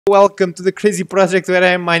Welcome to the crazy project where I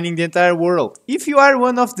am mining the entire world. If you are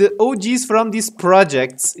one of the OGs from these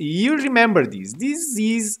projects, you remember this. This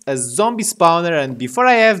is a zombie spawner, and before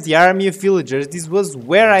I have the army of villagers, this was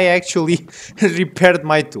where I actually repaired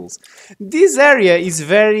my tools. This area is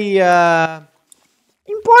very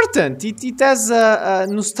important. It has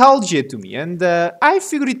nostalgia to me, and I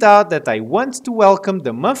figured it out that I want to welcome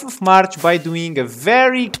the month of March by doing a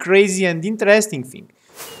very crazy and interesting thing.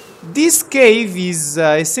 This cave is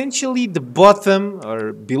essentially the bottom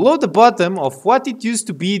or below the bottom of what it used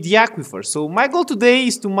to be the aquifer. So my goal today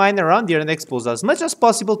is to mine around here and expose as much as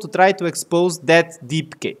possible to try to expose that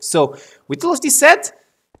deep cave. So with all of this said,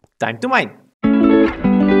 time to mine.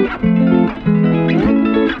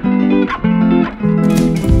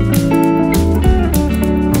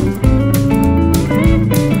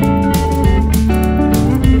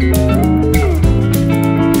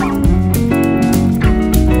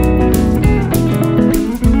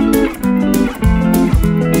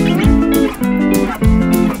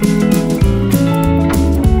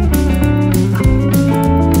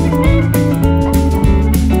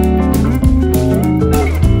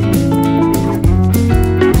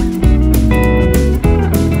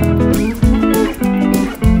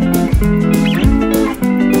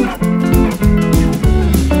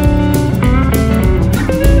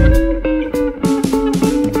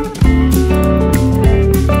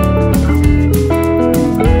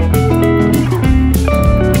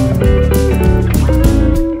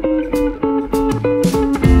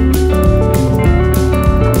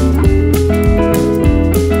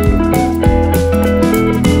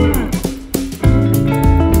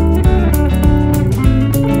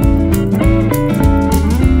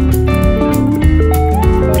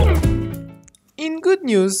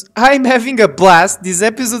 News, I'm having a blast. This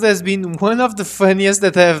episode has been one of the funniest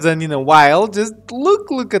that I have done in a while. Just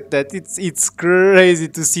look at that. It's crazy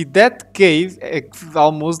to see that cave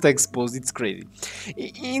almost exposed. It's crazy.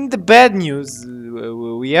 In the bad news,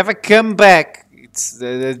 we have a comeback. It's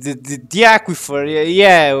the aquifer.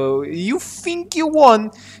 Yeah, you think you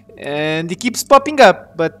won, and it keeps popping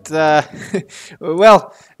up, but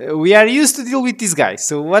well, we are used to deal with this guy.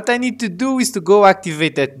 So what I need to do is to go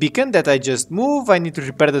activate that beacon that I just moved. I need to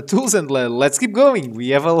repair the tools, and let's keep going. We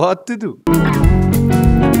have a lot to do.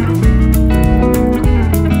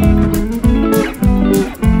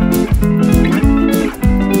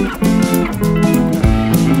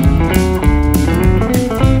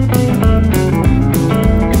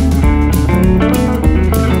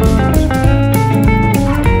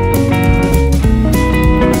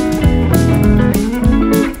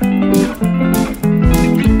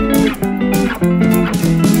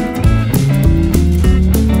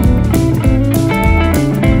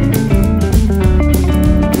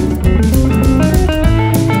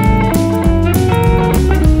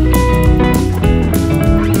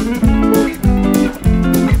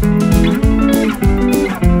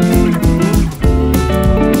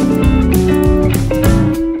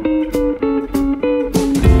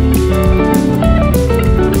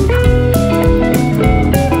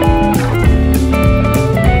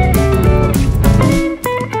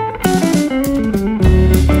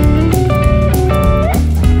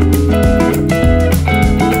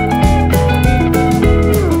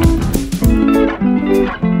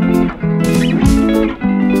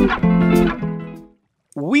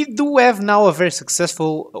 We do have now a very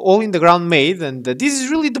successful hole in the ground made, and this is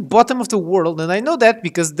really the bottom of the world, and I know that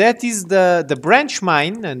because that is the branch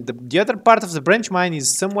mine, and the other part of the branch mine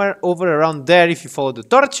is somewhere over around there if you follow the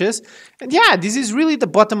torches, and yeah, this is really the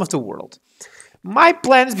bottom of the world. My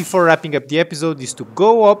plans before wrapping up the episode is to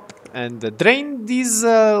go up and drain these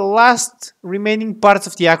last remaining parts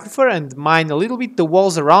of the aquifer and mine a little bit the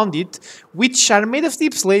walls around it, which are made of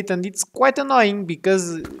deep slate, and it's quite annoying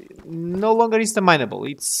because no longer insta-mineable.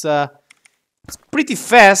 It's pretty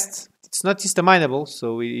fast. It's not insta-mineable,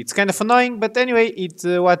 so it's kind of annoying, but anyway, it's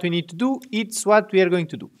what we need to do. It's what we are going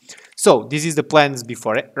to do. So this is the plans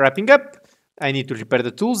before wrapping up. I need to repair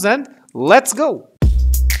the tools, and let's go!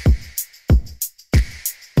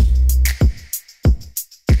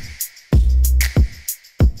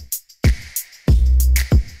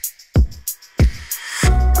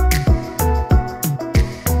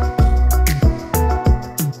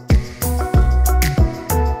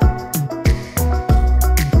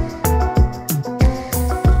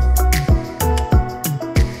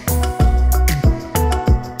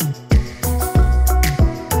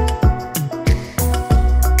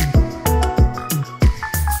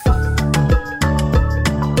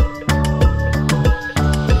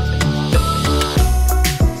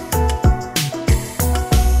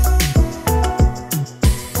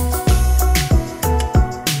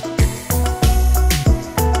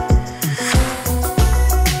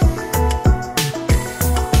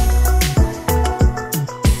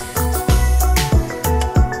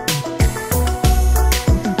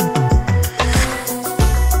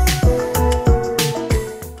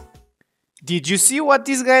 Did you see what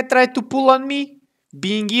this guy tried to pull on me?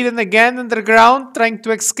 Being eaten again underground, trying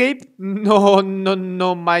to escape? No, no,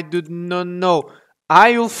 no, my dude, no, no.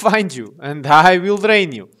 I will find you and I will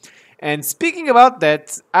drain you. And speaking about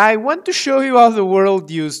that, I want to show you how the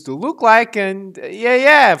world used to look like. And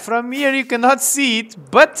yeah, from here you cannot see it,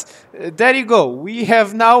 but there you go. We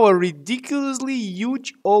have now a ridiculously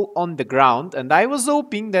huge hole on the ground. And I was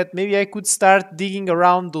hoping that maybe I could start digging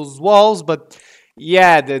around those walls, but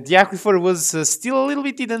yeah, the aquifer was still a little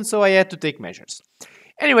bit hidden, so I had to take measures.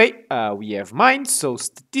 Anyway, we have mine, so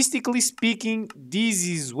statistically speaking, this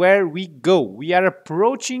is where we go. We are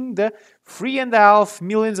approaching the 3.5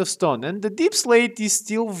 millions of stone, and the deep slate is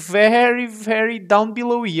still very, very down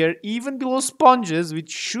below here, even below sponges,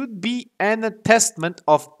 which should be an attestament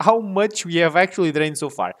of how much we have actually drained so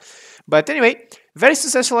far. But anyway, very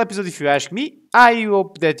successful episode if you ask me. I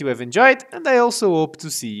hope that you have enjoyed, and I also hope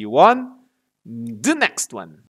to see you on the next one.